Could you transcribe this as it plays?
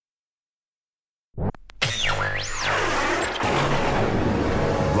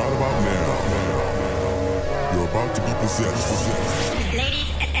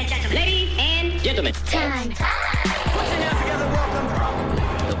Ladies and gentlemen. Ladies and gentlemen. Time. Put your hands together, welcome.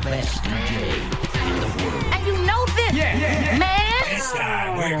 The best DJ in the world. And you know this, man. This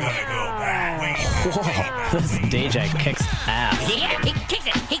time we're gonna go back. Whoa, this DJ kicks ass. Yeah, he kicks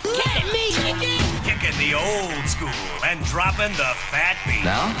it. He kicks it. Kicking the old school and dropping the fat beat.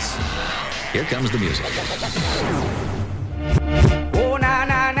 Now, here comes the music. Oh na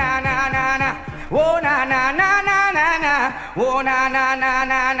na na na na na. Oh na na na na na na. Oh na na na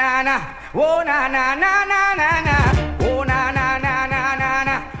na na na. Oh na na na na na na. Oh na na na na na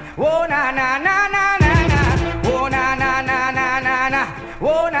na. Oh na na na na na na. Oh na na na na na na. Oh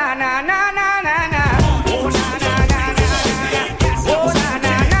na na na na na na. Oh na na na na na. Oh na na na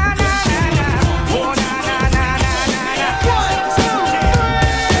na na na. Oh na na na na na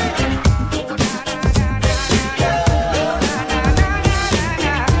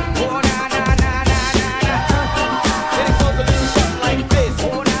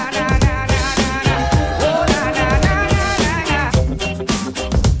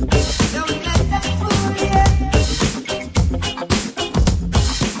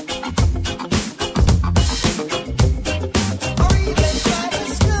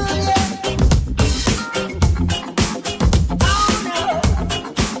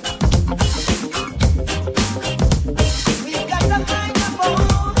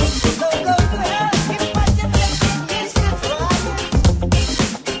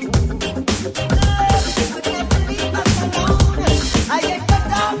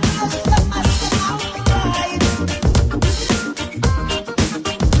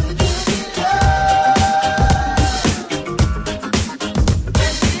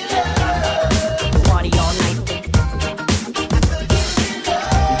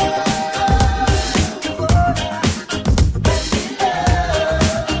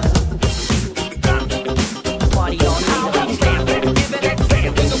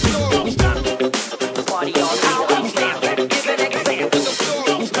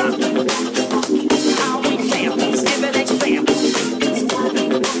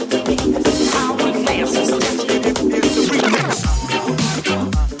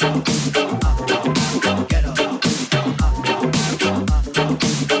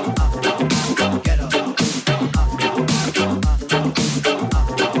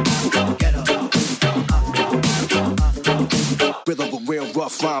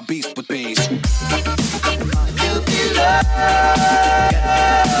Beast with bass.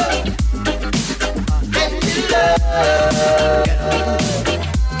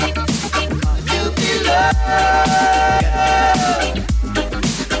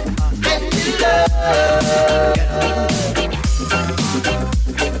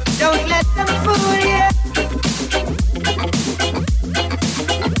 Don't let them fool you.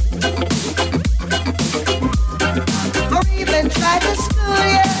 Or even try to school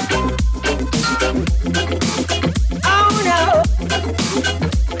you. Oh no.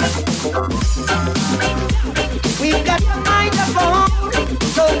 We've got your mind upon,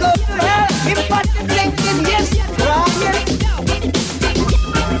 so go to hell. If what you're thinking, yes, you're trying.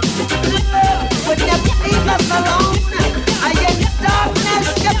 Love would never leave us alone. I get the darkness,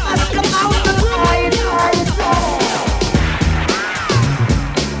 you must come out the light.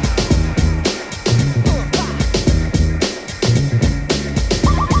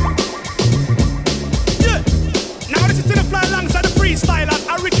 Now this is to the fly alongside the freestylers,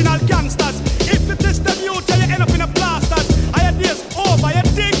 original gangsters. If you test them, you tell you end up in a blasters. I had this over your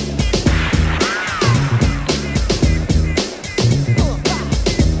dick.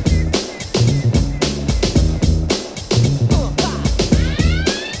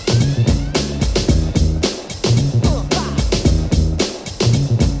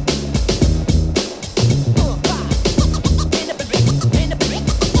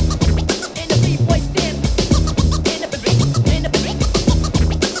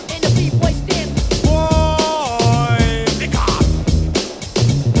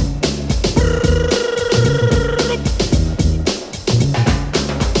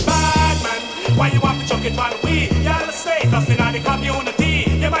 Why you want to chuck it on we? Y'all the status in the community.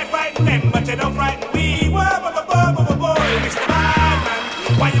 You might frighten them, but you don't frighten we. Mr. Badman,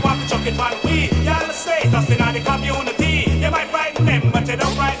 why you want to chuck it on we? Y'all the status in the community. You might frighten them, but you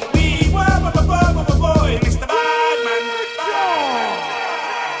don't frighten we. Mr. Badman.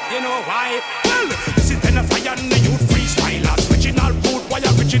 You know why? Well, this is then a fire and the youth freestylers. Original rude boy,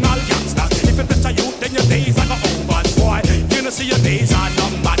 original gangsters. If you test a youth, then your days are over, boy. You know see your days are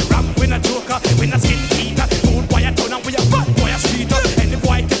numbered. Rap when a joker, when a skin teeter. Rude boy a town and we a bad boy a street. And the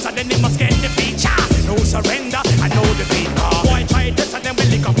boy test and then he must get the feature. No surrender, I know the beat. Boy try this and then we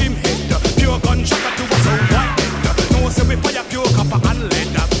lick off him head. Pure gunshot to a sound white head. No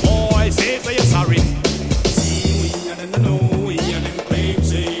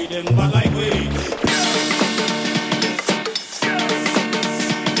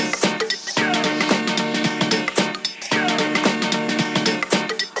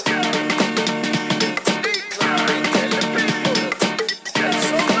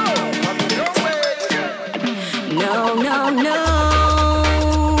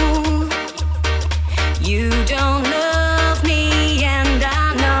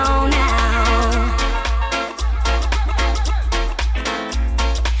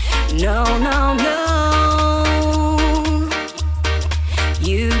No, no, no.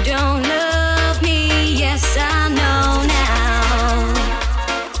 You don't love me, yes, I know now.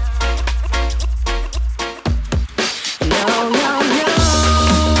 No, no, no.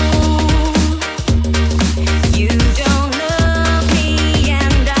 You don't love me,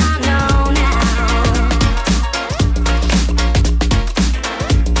 and I know now.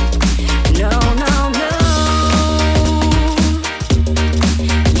 No, no, no.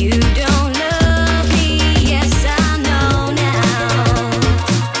 You don't love me, yes, I know now.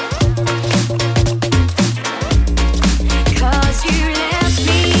 'Cause you left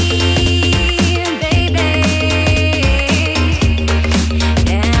me, baby,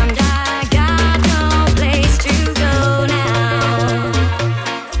 and I got no place to go now.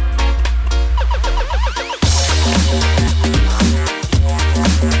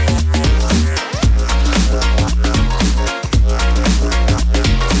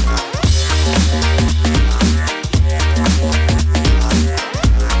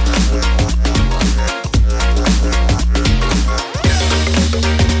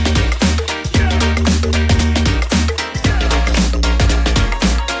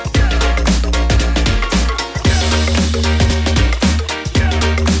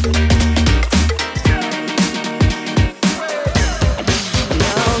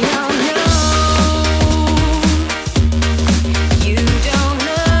 No, no, no. You don't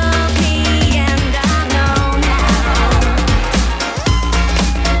love me, and I know now.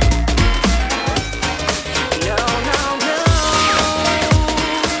 No, no, no.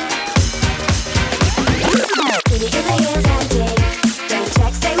 See me in the hills and ding. Rain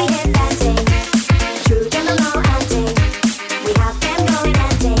checks say we hit that ding. True down the low and ding. We have them going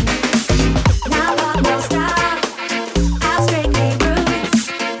and ding. Now but no stop. Our strictly roots.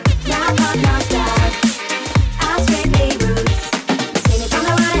 Now but no stop. Our strictly roots. See me from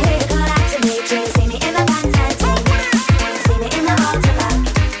the right, I hear you call out to me. See me in the pants and ding. See me in the altar back.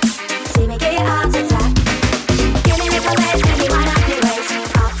 See me get your heart attack. Give me little ways, give me one up your waist.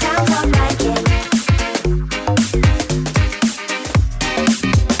 Uptown top ranking.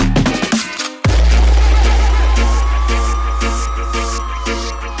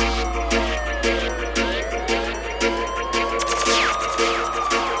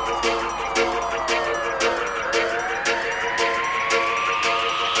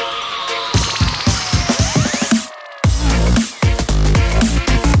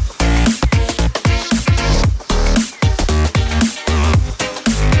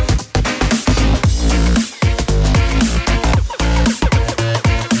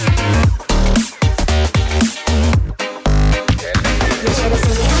 You should have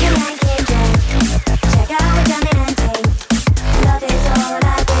seen me on the ranking day. Check out what I'm in and ting. Love is all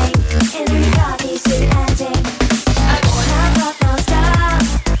I bring. In the coffee suit and ting. Now but no stop.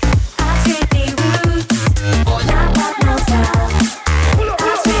 Our strictly roots. Now but no stop.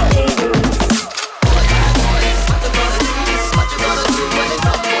 Our strictly roots.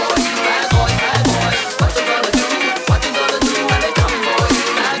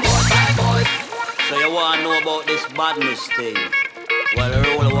 So you wanna know about this badness thing? Well,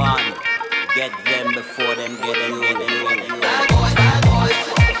 rule one, get them before them get you. Bad boys, bad boys.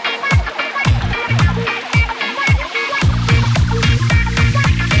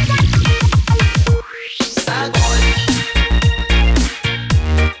 Bad boys.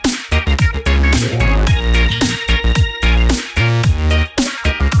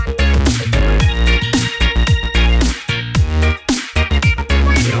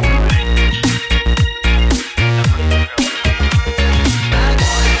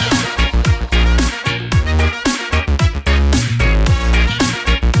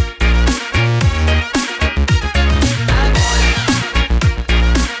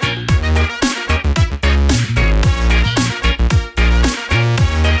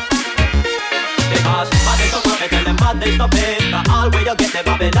 They stop it. All way you get the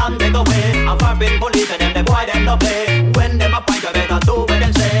Babylon take away. I'm forbidden police and them the boy them no play. When them a fight you better do what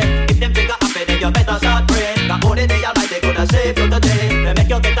them say. If them figure up it then you better start praying. The only day you like they coulda save you today. They make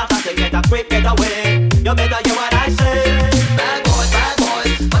you get a fast and get a quick getaway. You better hear what I say. Bad boys,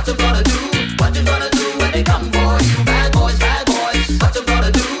 what you gonna do? What you gonna do when they come for you? Bad boys, what you gonna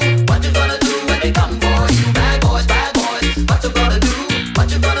do? What you gonna do when they come for you? Bad boys, what you gonna do?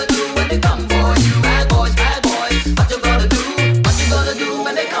 What you gonna do when they come for you? Bad boys, what you gonna do? What you gonna do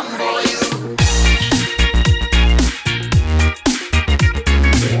when they come for you?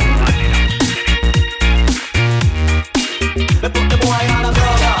 They put the boy on a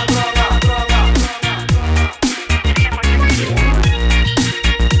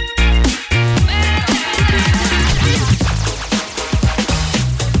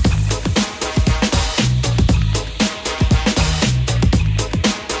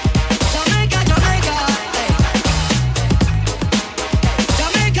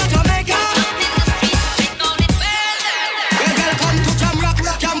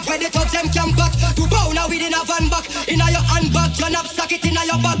box, your knapsack it in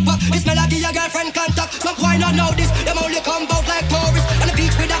your backpack. This melody your girlfriend contact. Some boy not know this, them only come out like tourists. On the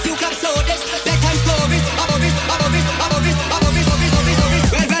beach with a few club sodas, bedtime stories. Abovis, abovis, abovis, abovis, abovis, abovis,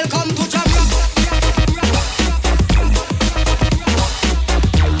 abovis. Well, welcome to Jam Rock.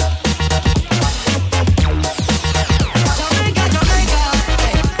 Jamaica, Jamaica,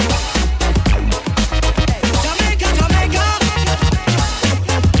 Jamaica, Jamaica.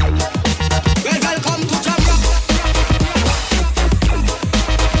 Well, welcome to Jam Rock.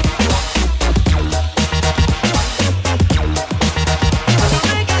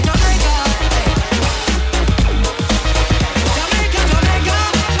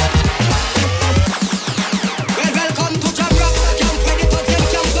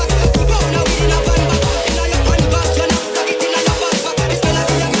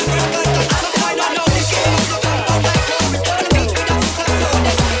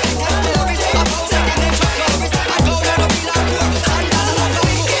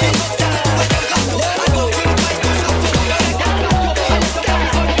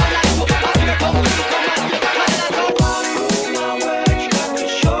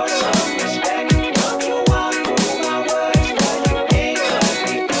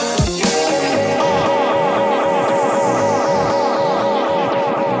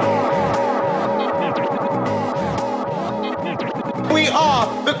 We are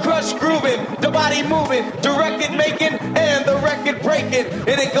the crush grooving, the body moving, the record making, and the record breaking.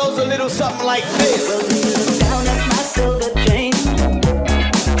 And it goes a little something like this. Down at my silver chain.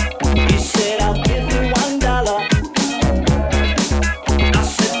 You said I'll give you $1. I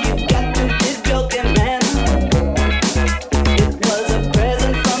said you got to be joking, man. It was a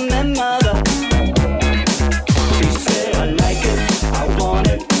present from my mother. She said I like it, I want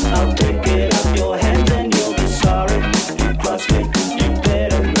it, I'll take it out your hands and you'll be sorry. You trust me, you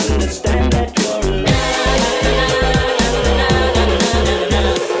better understand that you're alone.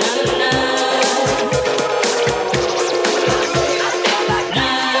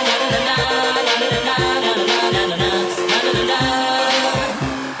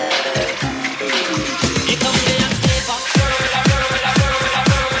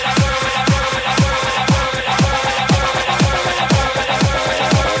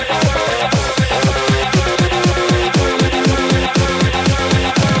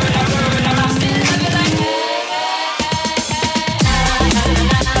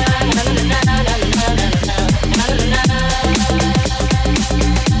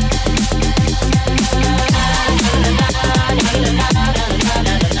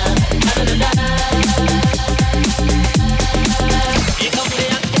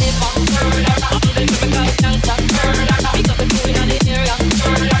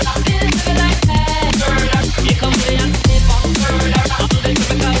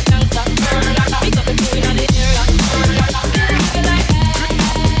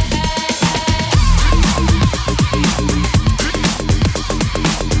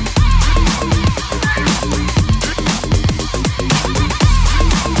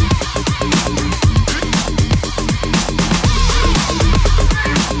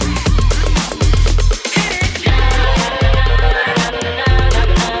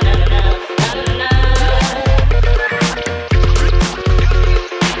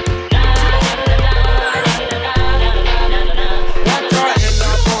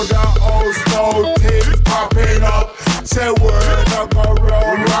 Say word up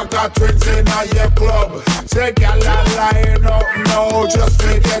around, Ragga twins in your club. Say gal a line up now, just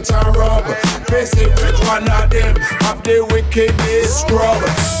to get a rub. Busy with one of them, of the wickedest scrub.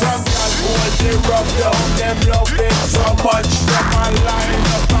 Some gal hold the rub down, them love it so much. Them a line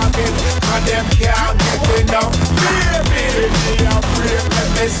up again, and them can't get enough. Baby, me a break, let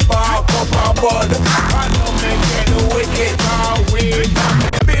me spark up a bud. I know me get wicked, now we not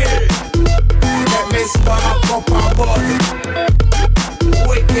big. Let me spark up a bud.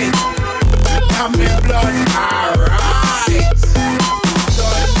 Wicked, I'm in blood, alright.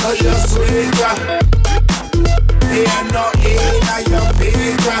 Cause you're sweeter. You're not in your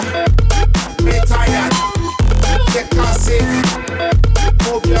feature. Me tired, take a seat.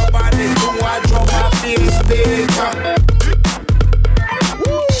 Move your body to a drum of bass later.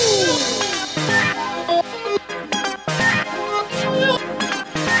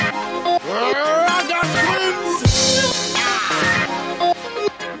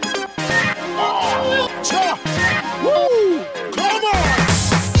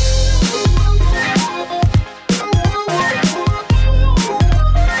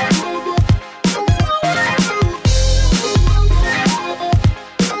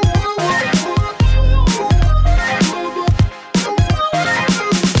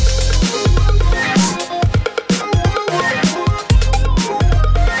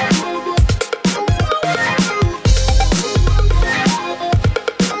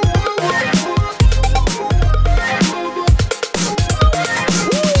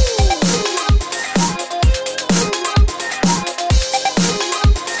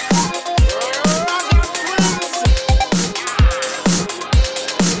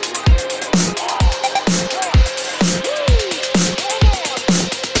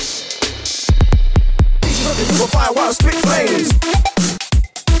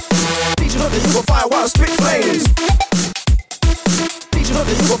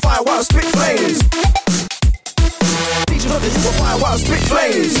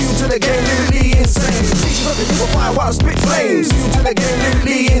 ways. New to the game, literally insane. Teach nothing, you will find while I spit flames. New to the game,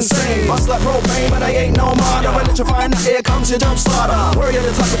 literally insane. Bust like propane, but I ain't no martyr. Electrifying, here comes your jump starter. Warrior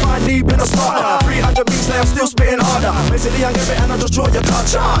the type to find deep in the starter. 300 beats, now I'm still spitting harder. Basically, I'm giving and I just draw your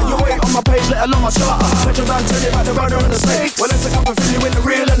culture. You ain't on my page, let alone my charter. Spectrum down, tell you about the runner and the snakes. Well, let's come and fill you with the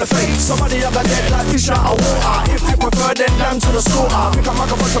real and the fake. Somebody I got dead like fish out of water. If you prefer, then down to the slaughter. Pick up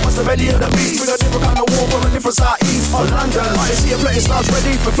microphone to bust the belly of the beast. We got different kind of war from a different side east or London. I see a play starts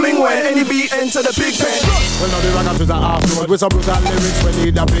ready for fling when any beat enter the big pen. Well, now the Ragga to the afterward with some brutal lyrics. We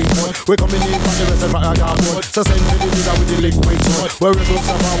need a big one. We coming in from the rest of our yard. So send to the leader with the liquid sword. Where we go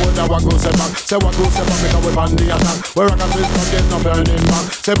step forward, now what goes step back. Say what goes step back, because we on the attack. Where Ragga twist from get no burning back.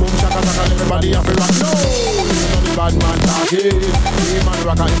 Say boom shaka shaka, everybody have to rock. No, you know the bad man talking. The man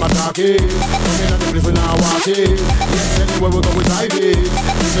Ragga him attacking. Coming at the place we now walking. Yes, anywhere we go we drive it.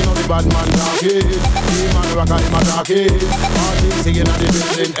 You know the bad man talking. The man Ragga him attacking. Party singing at the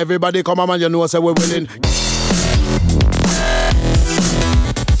building. Everybody come on man, you know say we're willing.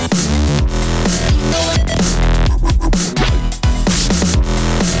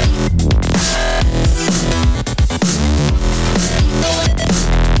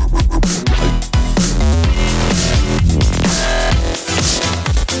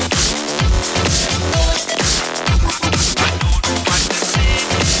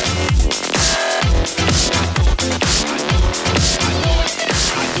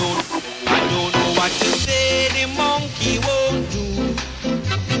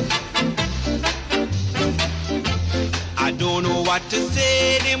 What to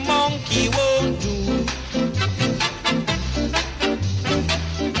say the monkey won't do.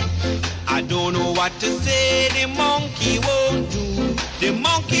 I don't know what to say the monkey won't do. The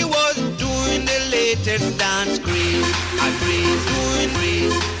monkey was doing the latest dance craze. And Ray's doing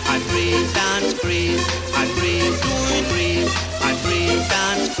Ray's. And Ray's dance craze. And Ray's doing Ray's. And Ray's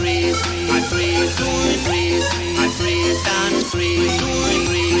dance craze. And Ray's doing Ray's. And Ray's dance craze. Doing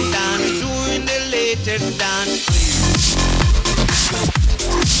Ray's dance. Doing the latest dance craze.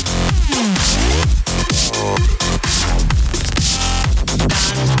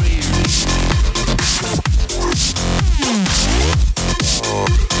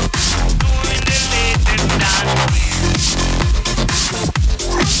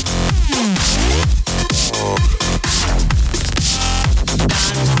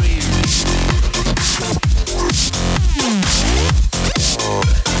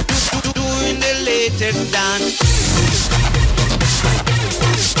 Doing the latest dance.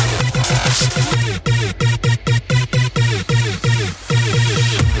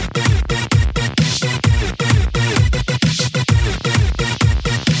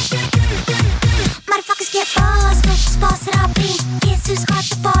 Motherfuckers get lost, let's boss it up in. Guess who's got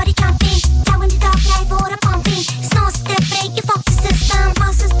the body jumping? Down in the dark night, water pumping. Snow step break, you fuck the system.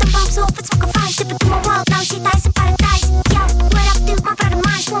 My system bumps off, it's fucking fine. Step into my world, now she dies in paradise. Yo, what up, dude, my brother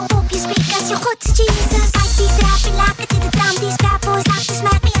mine. Won't hope you speak as your God to Jesus. I see rapping like it to the drum. These bad boys like to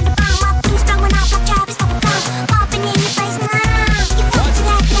smack me in the palm. I'm too strong when I pop Travis, fucking down. Popping in your face, nah. You fuck to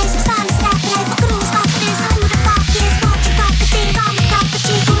that place, I'm starting to snap it. Even cruise off this, who the fuck is? What you got to think? I'm a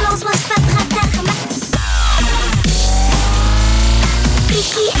cappuccino, los was vet gaat tegen me.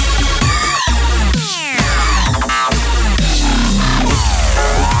 Kiki.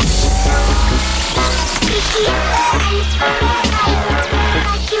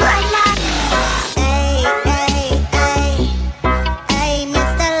 Hey,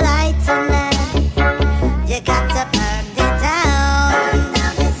 Mr. Lighter, you got to burn it down. You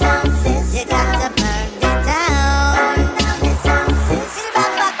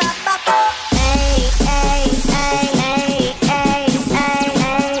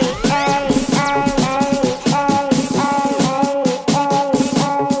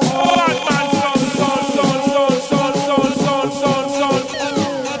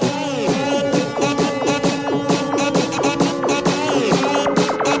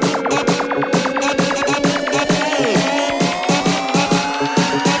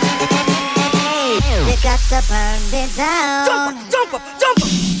got to burn it down. You got to burn it down. Jump up.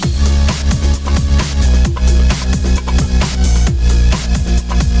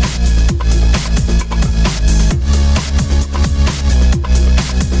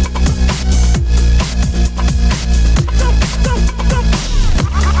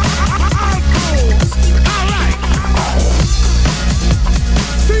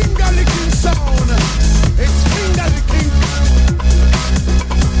 Finger licking sound. It's finger licking.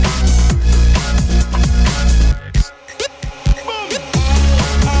 Hey,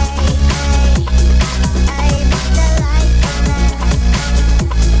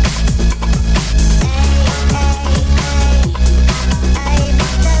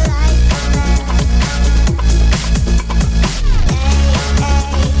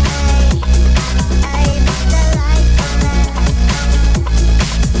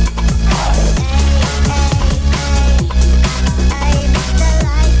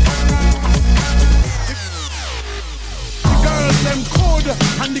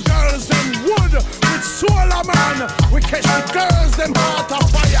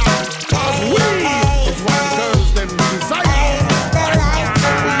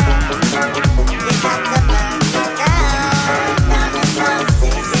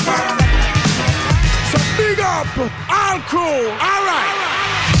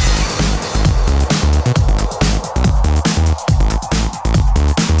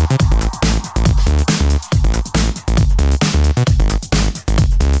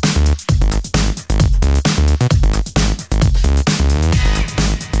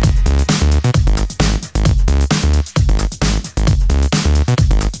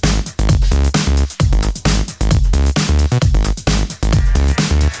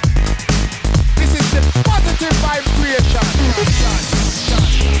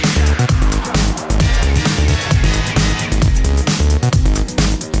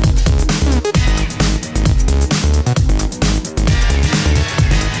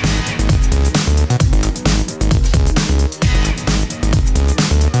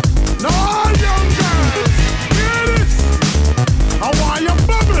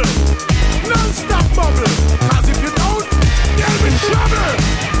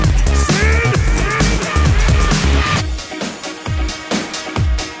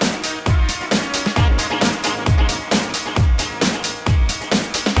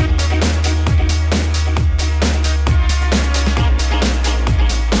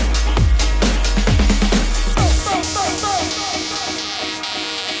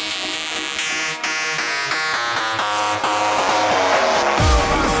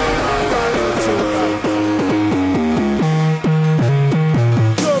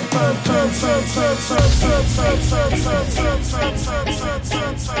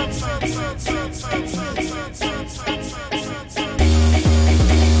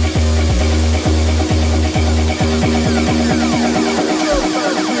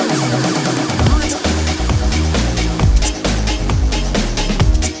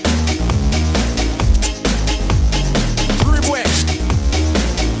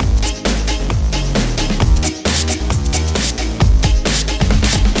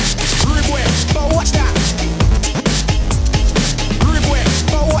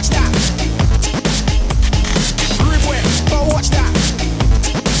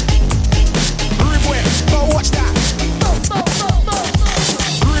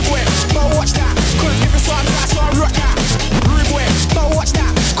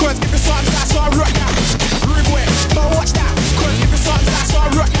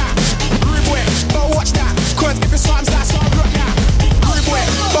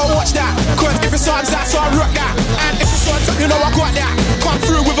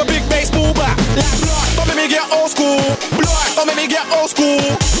 get old school.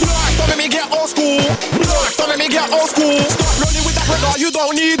 Don't let me get old school. Don't let me get old school. Stop rolling with that brother, you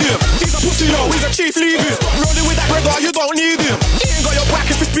don't need him. He's a pussy, yo, he's a chief, leave him. Stop rolling with that brother, you don't need him. He ain't got your back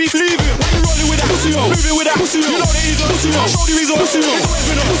if it's beef, leave him. When you rolling with that pussy, yo, moving with that pussy, yo, you know that he's a pussy, yo. Show you he's a pussy, yo. He's always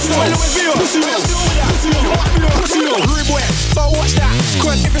been a pussy, yo. He'll always be a pussy, yo. Still with that pussy, yo. You must be a pussy, yo. Rude boy, don't watch that.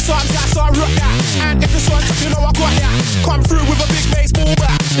 Cause if it's something that, so I rock that. And if it's something, you know I got that. Come through with a big baseball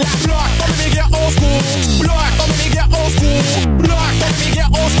bat. Like blood, don't let me get old school. Blood, don't let me get old school. Blood, don't let me get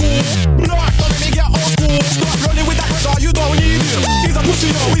old school. Blood, don't let me get old school. Stop rolling with that brother, you don't need him. He's a pussy,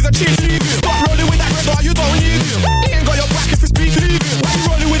 yo, he's a chief, leave him. Stop rolling with that brother, you don't need him. He ain't got your back if it's beef, leave him. Why you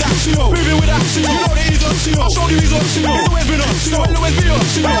rolling with that pussy, yo? Moving with that pussy, yo. You know that he's a pussy, yo. I showed you he's a pussy, yo. He's always been a pussy, yo. He'll always be a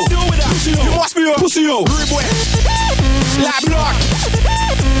pussy, yo. Still with that pussy, yo. You must be a pussy, yo. Rude boy. Like blood.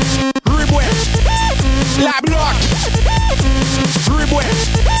 Rude boy. Like blood. Rude boy.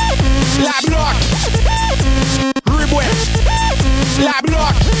 Like blood. Rude boy. Like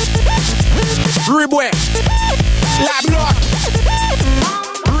blood. Rude boy. Like blood.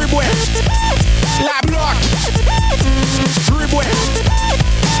 Rude boy. Like blood. Rude boy.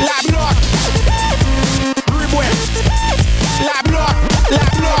 Like blood. Rude boy. Like blood.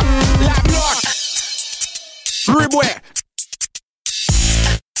 Like blood. Like blood. Rude boy.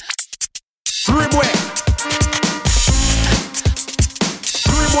 Rude boy.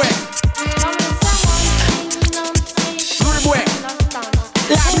 Rude boy. Rude boy.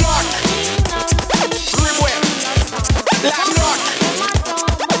 Like blood. Rude boy. Like blood.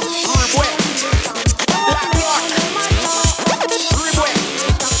 Rude boy. Like blood. Rude boy.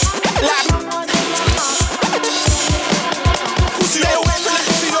 Like pussy, stay away from the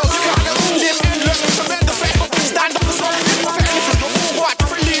pussy, yo. You can't live endless. Tremendous faith. Stand up for something. For anything. You're full what?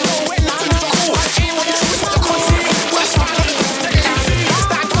 Different league. No way. Nothing is cool. I ain't what you choose. What you can't see. West side. Take it easy.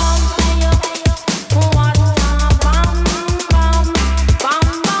 Stand up.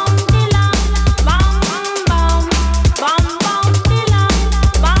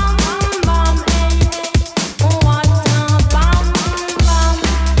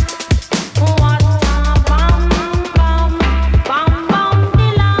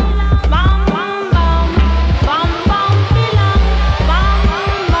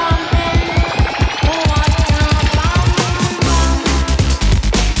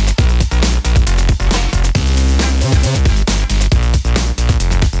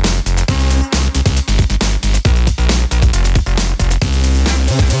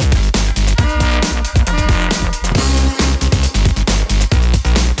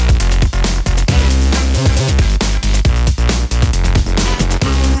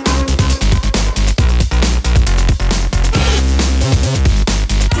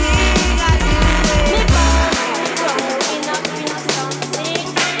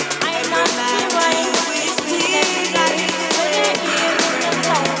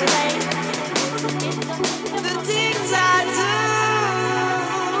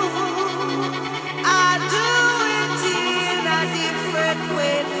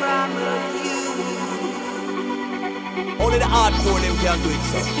 Only the hardcore them can do it,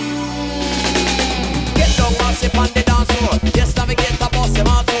 so. Get down, massive on the dance floor. Yes, navigate a boss, them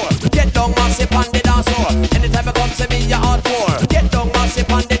hardcore. Get down, massive on the dance floor. Anytime I come to me, you're hardcore. Get down,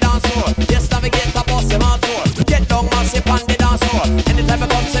 massive on the dance floor. Yes, navigate a boss, them hardcore. Get down, massive on the dance floor. Anytime I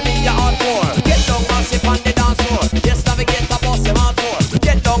come to me, you're hardcore. Get down, massive on the dance floor. Yes, navigate a boss, them hardcore.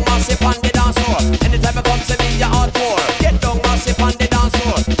 Get down, massive on the dance floor. Anytime I come to me, you're hardcore. Get down, massive on the dance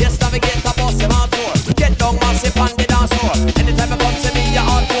floor. Yes, navigate a boss, them hardcore. Get down, massive on the dance floor. Anytime I come to me, you're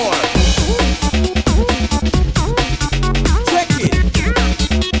hardcore. Check it.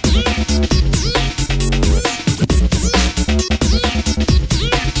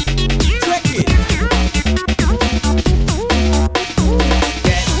 Check it.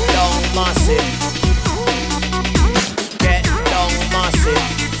 Get down, massive. Get down, massive.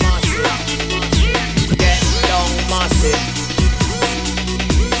 Get down, massive.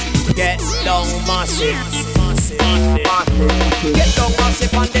 Get down, massive. Get down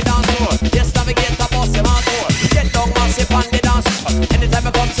massive on the dance floor. Yes, navigate a boss, them hardcore. Get down massive on the dance floor. Anytime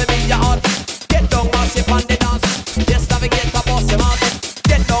I come to me, you're hard. Get down massive on the dance floor. Yes, navigate a boss, them hardcore.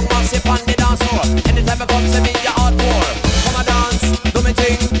 Get down massive on the dance floor. Anytime I come to me, you're hardcore. Come a dance, do me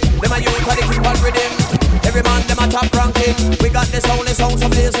thing. Them a youth of the people rhythm. Every man them a top ranking. We got the sounds of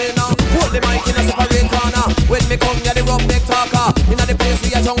blazing now. Hold the mic in a separate corner. When me come, you're the rough neck talker. Inna the place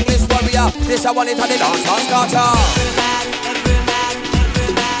we a junglist warrior. This a one it of the dance hall scatter.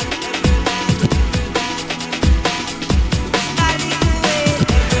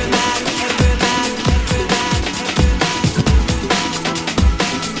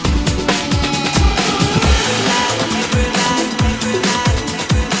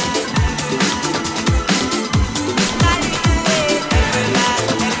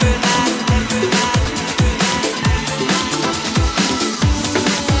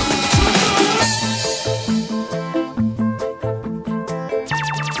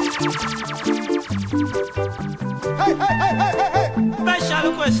 Special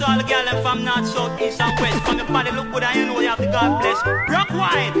request to all the girls from north, south, east and west. From your body look good and you know you have to God bless. Rock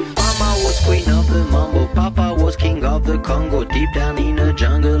wine. Mama was queen of the mambo, Papa was king of the Congo. Deep down in the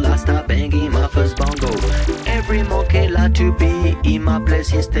jungle, I start banging my first bongo. Every monkey like to be in my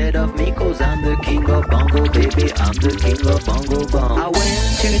place instead of me, cause I'm the king of bongo, baby. I'm the king of bongo bong. I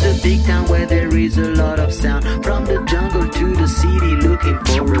went to the big town where there is a lot of sound. From the jungle to the city, looking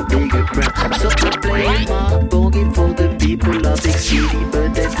for a bigger crown. So I play my boogie for the people of big city,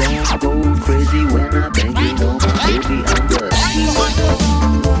 but they don't go crazy when I bang it on my baby. I'm the king of the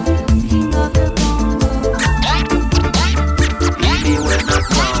bongo, king of the bongo. Baby, when I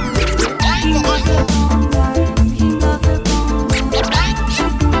come, king of the bongo, king of the bongo. King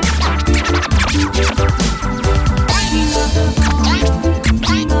of the bongo,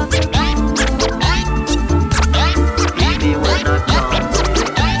 king of the bongo. Baby, when I come, king of the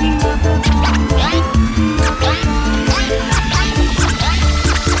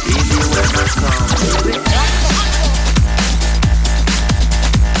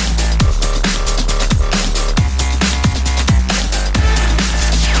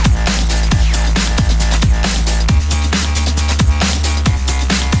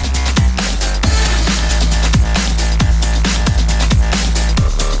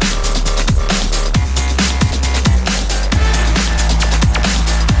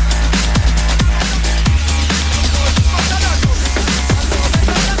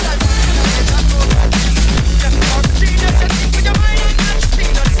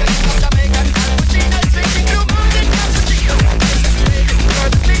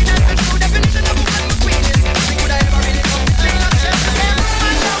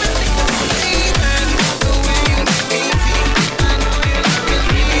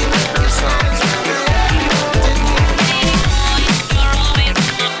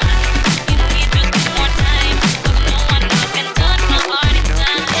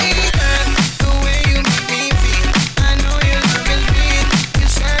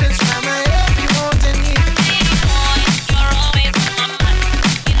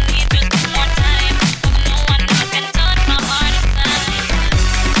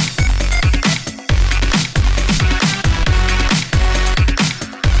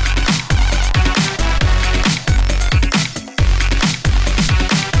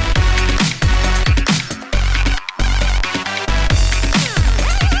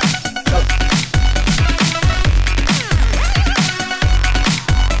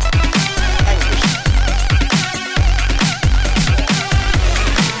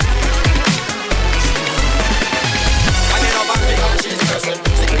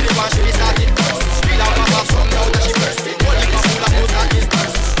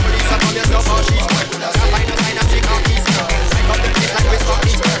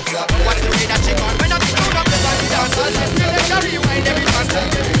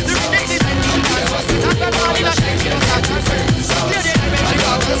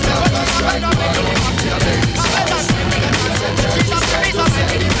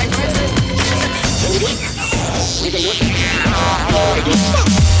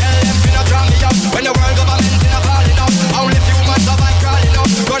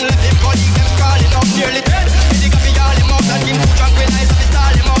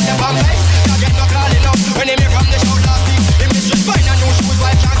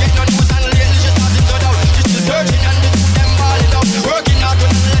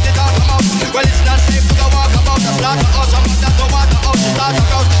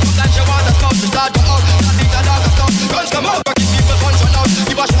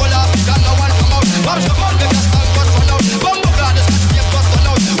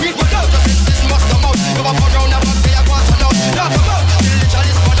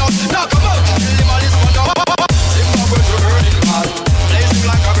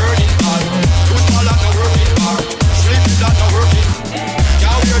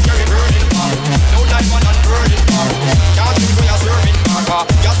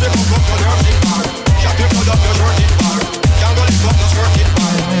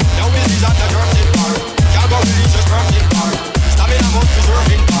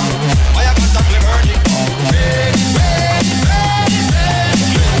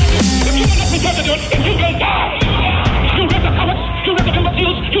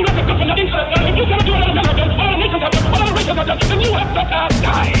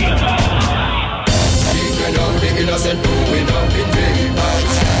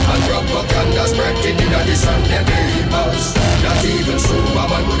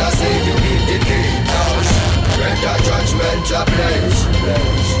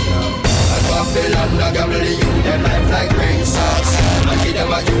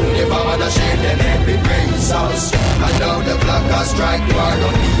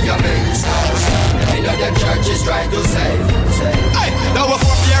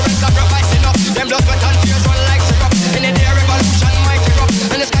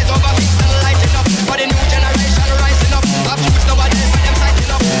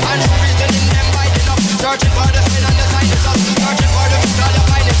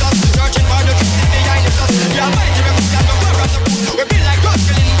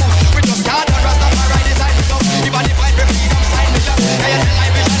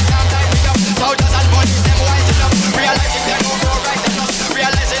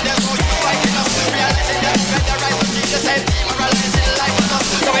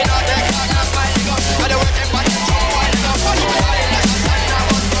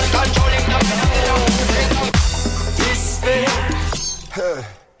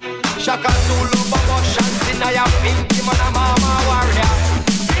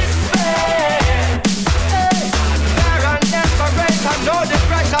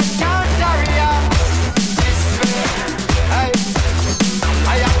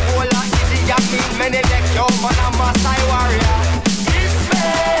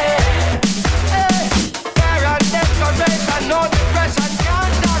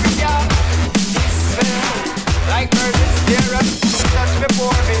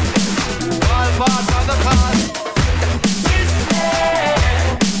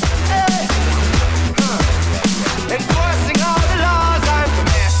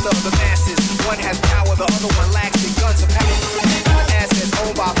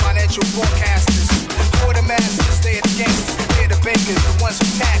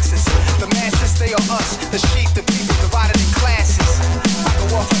they or us, the sheep, the people divided in classes. I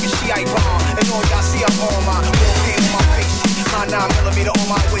go off like a Shiite bomb, and all y'all see I'm on my war paint on my face. My 9mm on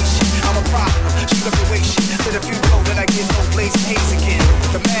my waist. I'm a problem, shoot up your waist. Let a few go, then I get no blaze and haze again.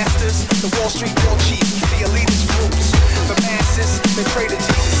 The masters, the Wall Street war chief, the elitist groups. The masses, they pray to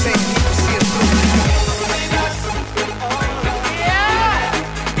Jesus, same people see us through.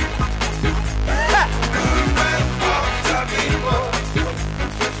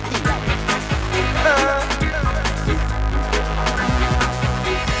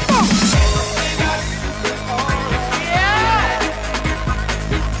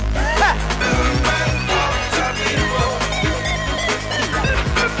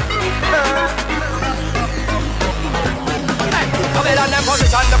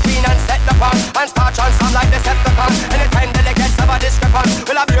 Position the queen and set the pan and start transform like Decepticon. Anytime delegates have a discrepancy,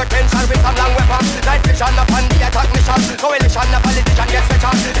 we'll have your attention with some long weapon. Night vision upon the attack mission. Coalition, the politician gets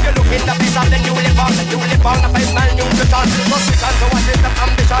switched. If you look in the face of the newly born, the personal nutrition. Suspicion to what is the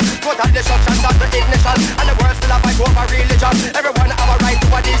ambition. Total destruction of the ignition. And the world still a fight over religion. Everyone have a right to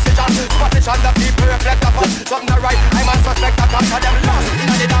a decision. Superstition, the people reflect upon something not right. I'm on suspect of them, for them lost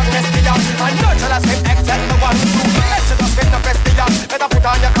in the darkness beyond. And nurture us him except the one who exodus with the prestige. Better put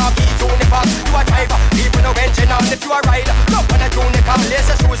on your khaki uniform. You a driver, people no engine on. If you a rider, look on a unicorn. Lace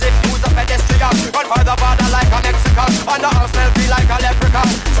your shoes if you's a pedestrian. Run for the border like a Mexican. On the house will be like a leprechaun.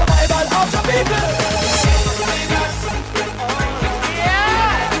 Survival of the people.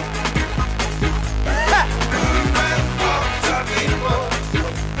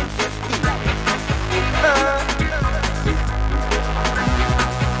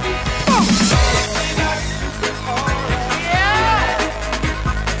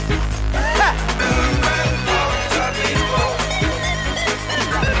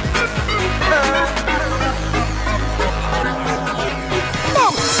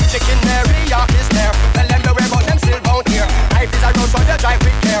 So you drive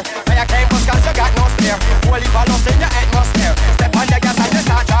with care. Fire came cause you got no spare. Holy balance in your atmosphere. Step on the gas and you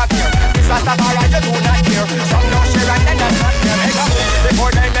start drop here. This was the bar and you do not care. Some don't share and then that's not fair. Make a move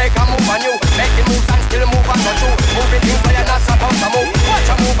before they make a move on you. Make the moves and still move on to you. Moving things where you're not supposed to move. Watch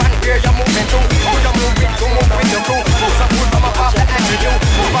you move and hear you moving too. Who you move with to move with your crew. Move some food from above the avenue.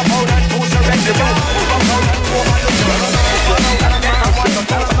 Move up down and push your residue. Move up down and overlook your residue.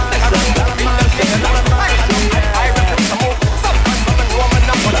 I repeat the move.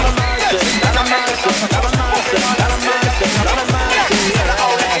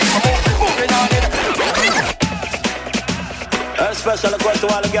 A special request to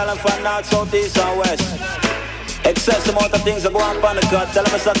all the girls from north, south, east and west. Excess amount of things that go up on the cut. Tell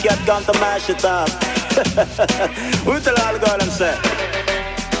them it's a cat come to mash it up. Who tell all the girls them say?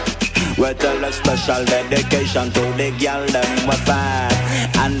 We tell a special dedication to the girl them we fat.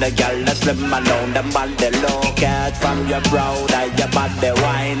 And the girl that slim alone, them body look at. From your brow, that your body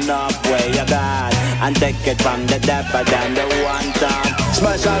wind up where you got. And take it from the depth than the one top.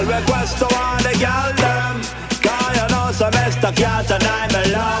 Special request to all the girl them. Cause you know some Mr. Cat and I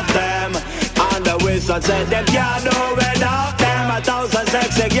love them. And the wizard said them can't do without them. 1,000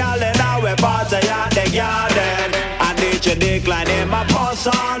 sexy girl in our party at the garden. I need you decline in my pulse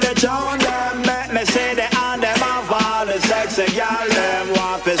on the tune them. Make me see the hand them off all the sexy girl them.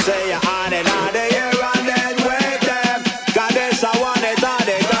 Want to say you on it on the year and then wave them. Cause this I want it on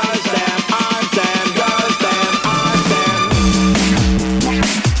the girls them. On them, girls them, on them.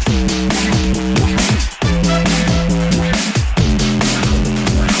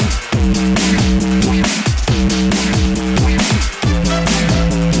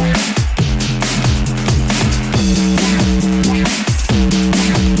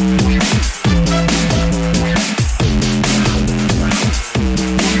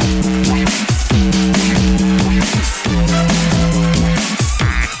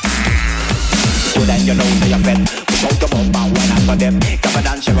 You know say you're fed. Push out the bumper when I'm for them. Come and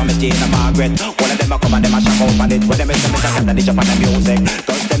dance, Sharon, Miss and Margaret. One of them a come and them a shock over it. When them is them is a cat and they jump on the music.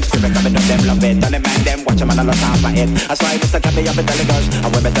 Girls them screaming, come and them love it. And the man them watch them and all time for it. That's why Mr. Cat, they have to tell the girls.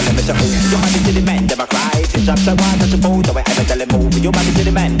 And women tell them it's a fool. You body to the men, them a cry. It drops the water to boot, the way I tell them move. You body to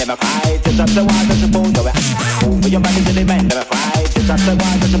the men, them a cry. It drops the water to boot, the way I move. Your body to the men, them a cry. It drops the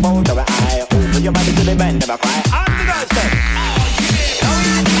water to boot, the way I move. Your body to the men, them a cry. On the girls them.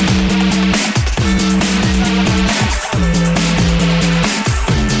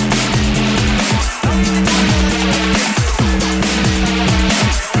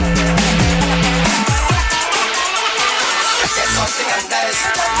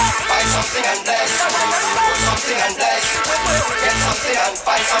 something and dance. Put something and dance. Get something and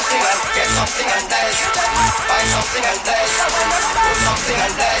find something and get something and dance. Find something and dance. Put something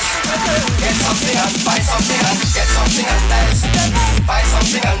and dance. Get something.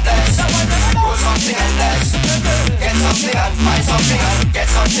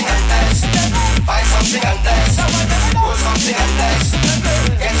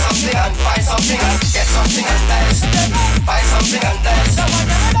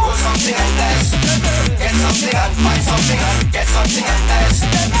 something and buy something and get something and less.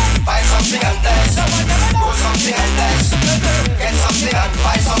 Buy something and less. Do something and less. Get something and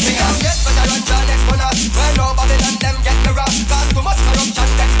buy something and get better and John Exponent. When no Babylon them get the rap. Cause too much corruption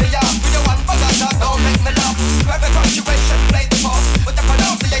gets me up. With the one bugger shot, don't make me laugh. Every punctuation play the part. But the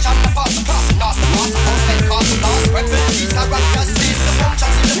pronunciation the part. The class and lost. The lost. The whole thing cost the loss. When we release the rap just seize the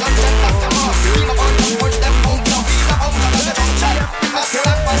function. See the content knock them off. Beam up on them, punch them out. So we the out of the junction. Cause the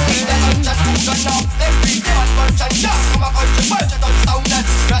rap and lead the luncheon. Who's enough? Every day one punch and shot. Come up on your punch and touchdown then.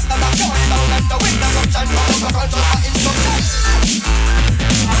 Rest of them going down and the wind eruption. Come up on control for instruction.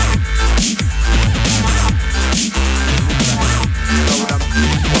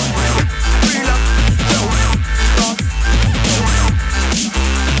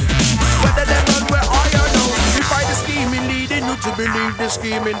 Whether them run where I or no, if I the scheming leading you to believe the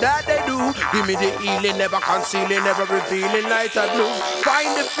scheming that they do. Give me the healing, never concealing, never revealing light or blue.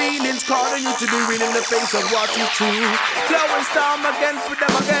 Find the feelings calling you to be real in the face of what you choose. Glowing storm again for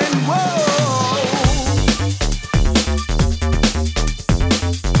them again. Whoa.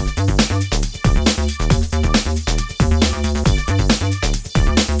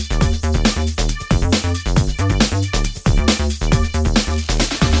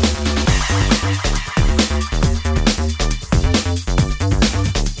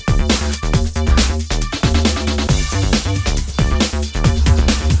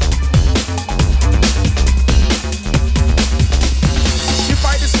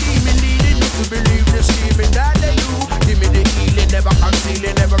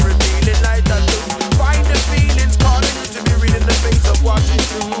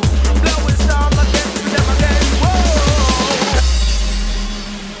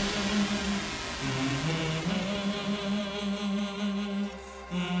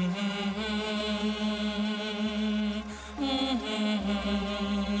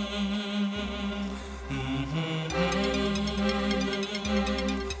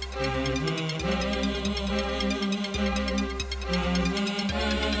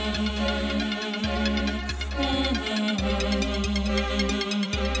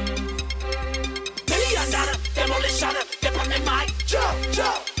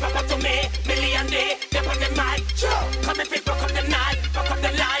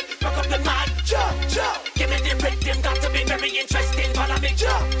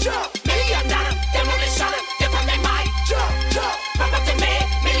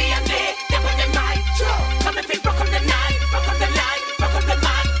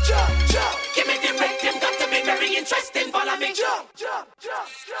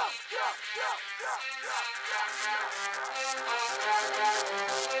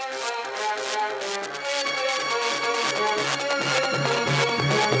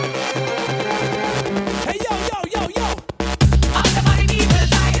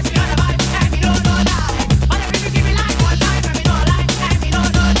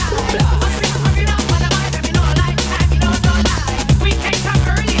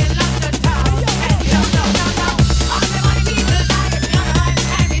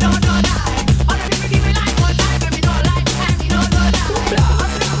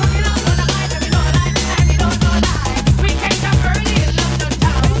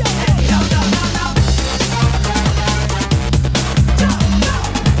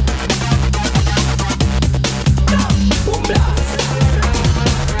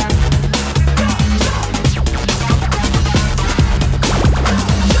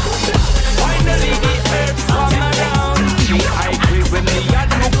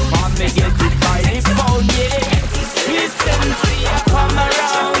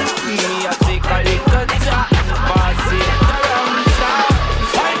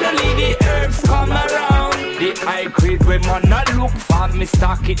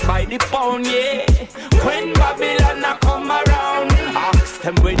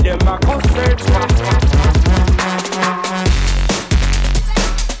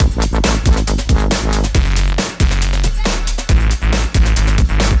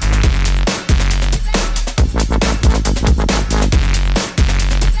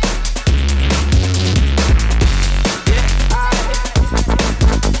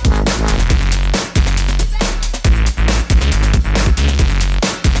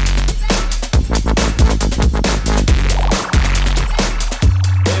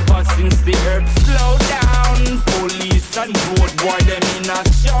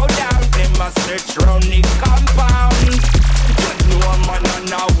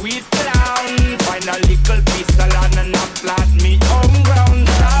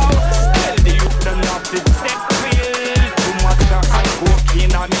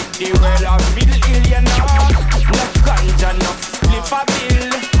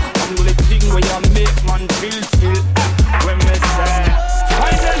 Feel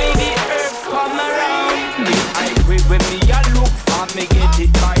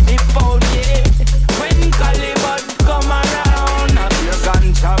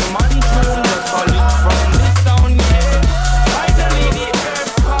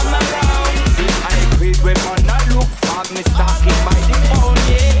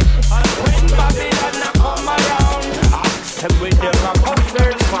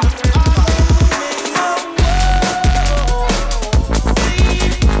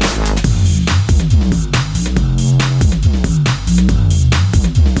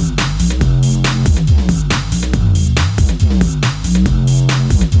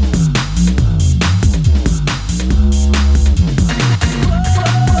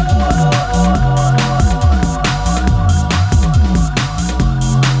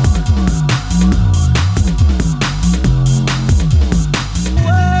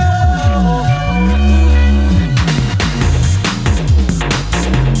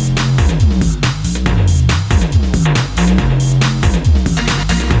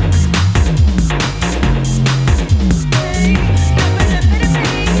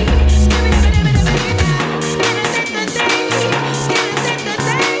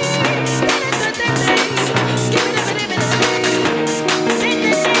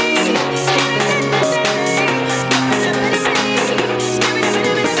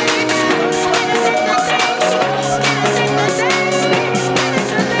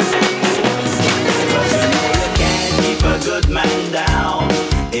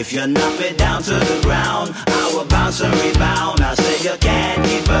If you knock me down to the ground, I will bounce and rebound. I say you can't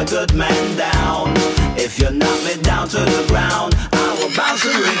keep a good man down. If you knock me down to the ground, I will bounce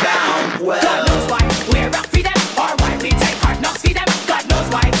and rebound. Well, God knows why we're rock for them, or why we take hard knocks for them. God knows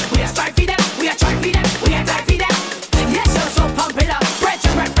why we are strive for them, we are try for them, we are die for them. Yes, you're so pump it up, French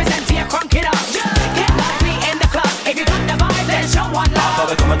represent here, crunk it up. Get lively in the club, if you got the vibe, then show one love. Before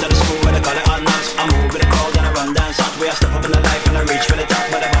we come to the school where they call it on knocks, I move with the crowd and I run dance up. We are step up in the life and I reach for the top.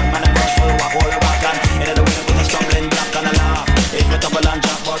 But the bad man and rush full walk all the rock and in the window with a stumbling block and a laugh. It's me tumble and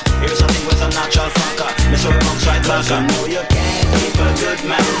drop, but here's something with a natural fucker. Me so amongst right back. I know you can't keep a good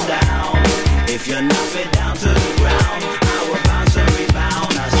man down. If you knock me down to the ground, I will bounce and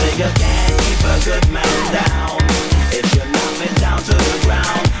rebound. I say you can't keep a good man down. If you knock me down to the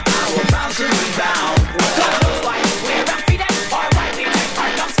ground, I will bounce and rebound. God knows why we're rock for them, or why we take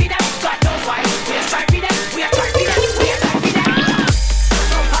hard knocks for them. God knows why we are strive for them, we are try for them, we are die for them.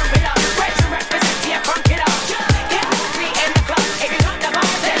 So pump it up, French represent here, crunk it up. Get lively in the club, if you got the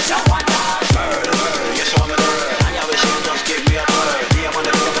vibe, then show one love. You saw me there, and you wish you just give me a word. Yeah, when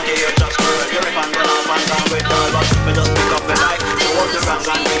the club and you just heard. You're a fan, but I'm one down with her. But we just pick up the mic, so hold the wrong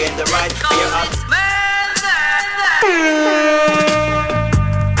and bring it the right. Here up.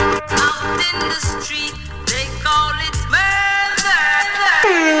 Out in the street, they call it murder.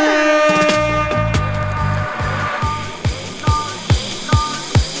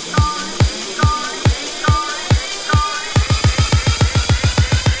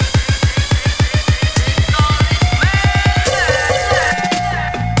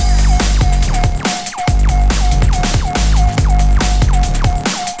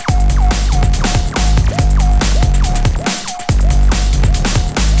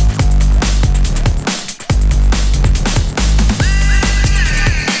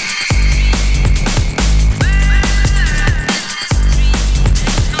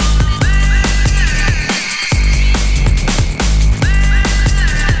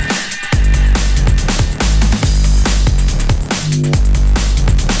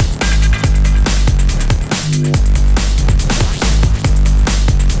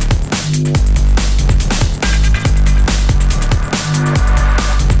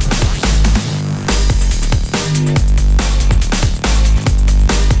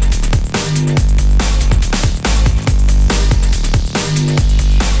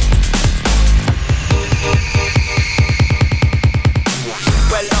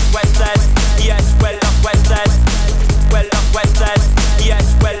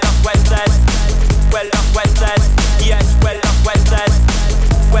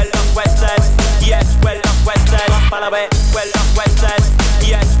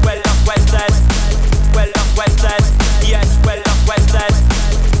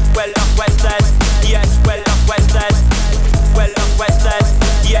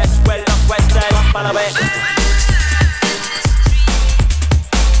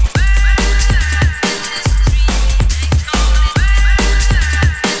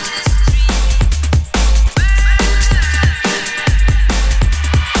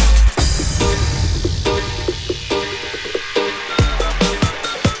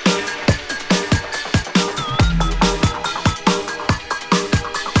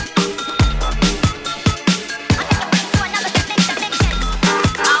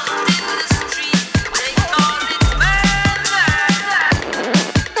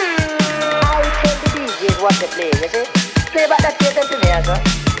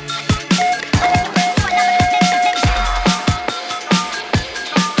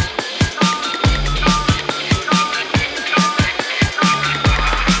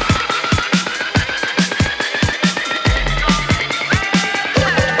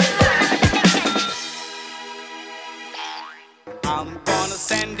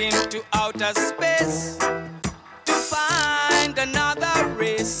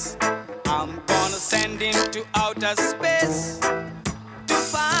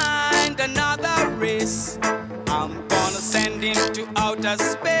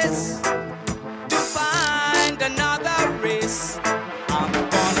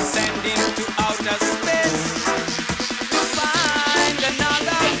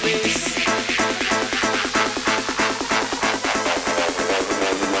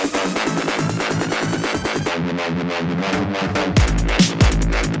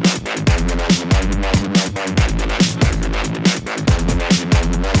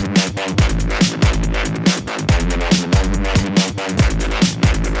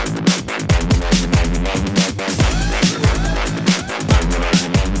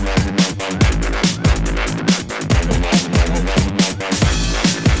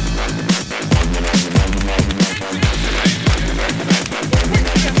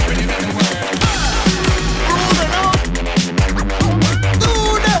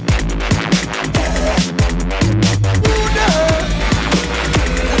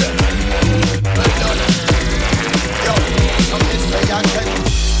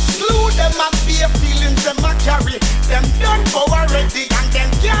 them have fear feelings, them a carry. Them done go already and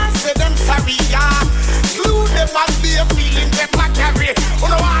them can't say them sorry, yeah. Slew them have fear feelings, them a carry. Who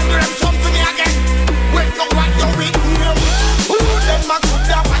no want them something again? Wait, no what you with them? Who them a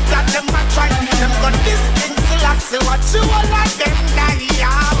coulda what that them a try? Them got this thing till I say what you all of them die,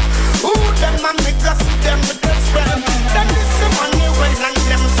 yeah. Who them a make us see them with the spell? Them this the money well and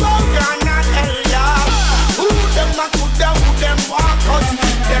them so gone and hell, yeah. Who them a coulda, who them walk us?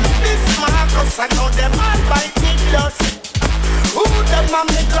 Them this Marcus, I know them all biting dust. Who them a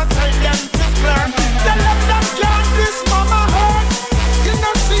make us tell them to clear? Tell them that can't this mama hurt. You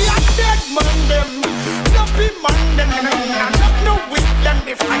know see a dead man them, no be man them, no with them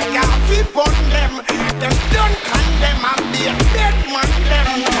if I can't be burn them. Them don't condemn and be a dead man them.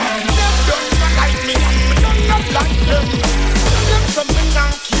 Them don't like me and me don't not like them. Tell them something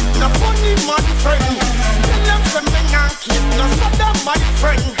and keep no funny man friend. Tell them something and keep no soda my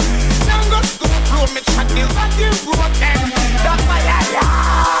friend. Now go school blow me chat the wagon road them. That's why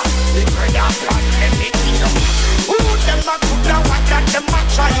the prayer plan them it you. Who them a coulda what that them a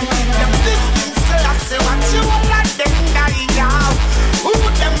try? Them this thing say I say what you all like them die now. Who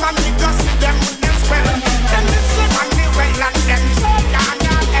them a make us see them with them spell? Them this say money well and them so down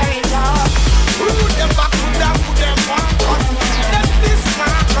and hell. Who them a coulda who them want us? Them this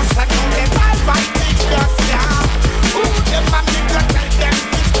Marcus I know them all by us, yeah. Who them a make us tell them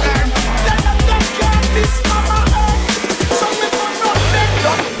this plan? Tell them can't this mama earth. So me put no bed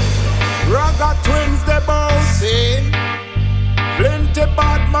up. Ragga twins the boss. Flinty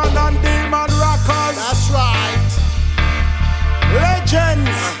Badman and Demon Rockers. That's right.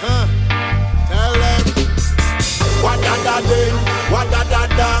 Legends. Tell them. What da da ding, what da da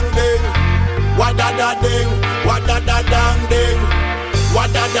dang ding, what da da ding, what da da dang ding,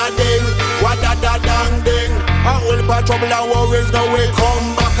 what da da ding, what da da dang ding. A whole bunch of trouble and worries now we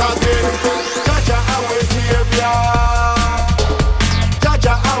come back again. Jaja our savior,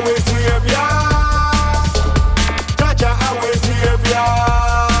 Jaja our savior, Jaja our savior,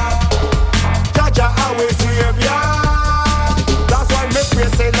 Jaja our savior. That's why me pray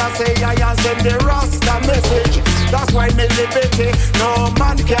say I say I send the Rasta message. That's why me liberty no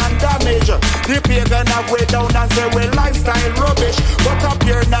man can damage. The pagan have way down and say we lifestyle rubbish. But up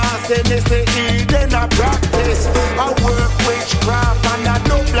here nastiness the Eden a practice. I work witchcraft and I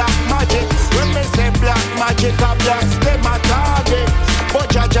do black magic. When me say black magic, I blacks them a target. But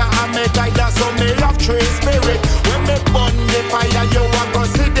Jaja I make I that so me have tree spirit. When me burn the fire you a go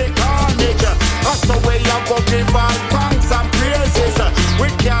see the carnage. That's the way I go give all thanks and praises. We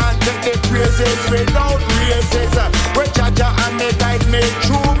can't take the praises without raises. We Jaja and me guide me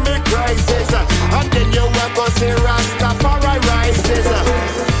through me crisis. And then you will go see Rastafari rises.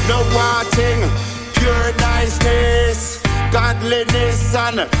 No wanting, pure niceness, godliness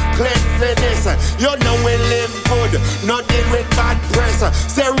and cleanliness. You know we live good, nothing with bad press.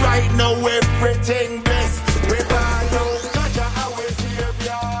 Say right now everything blessed. We buy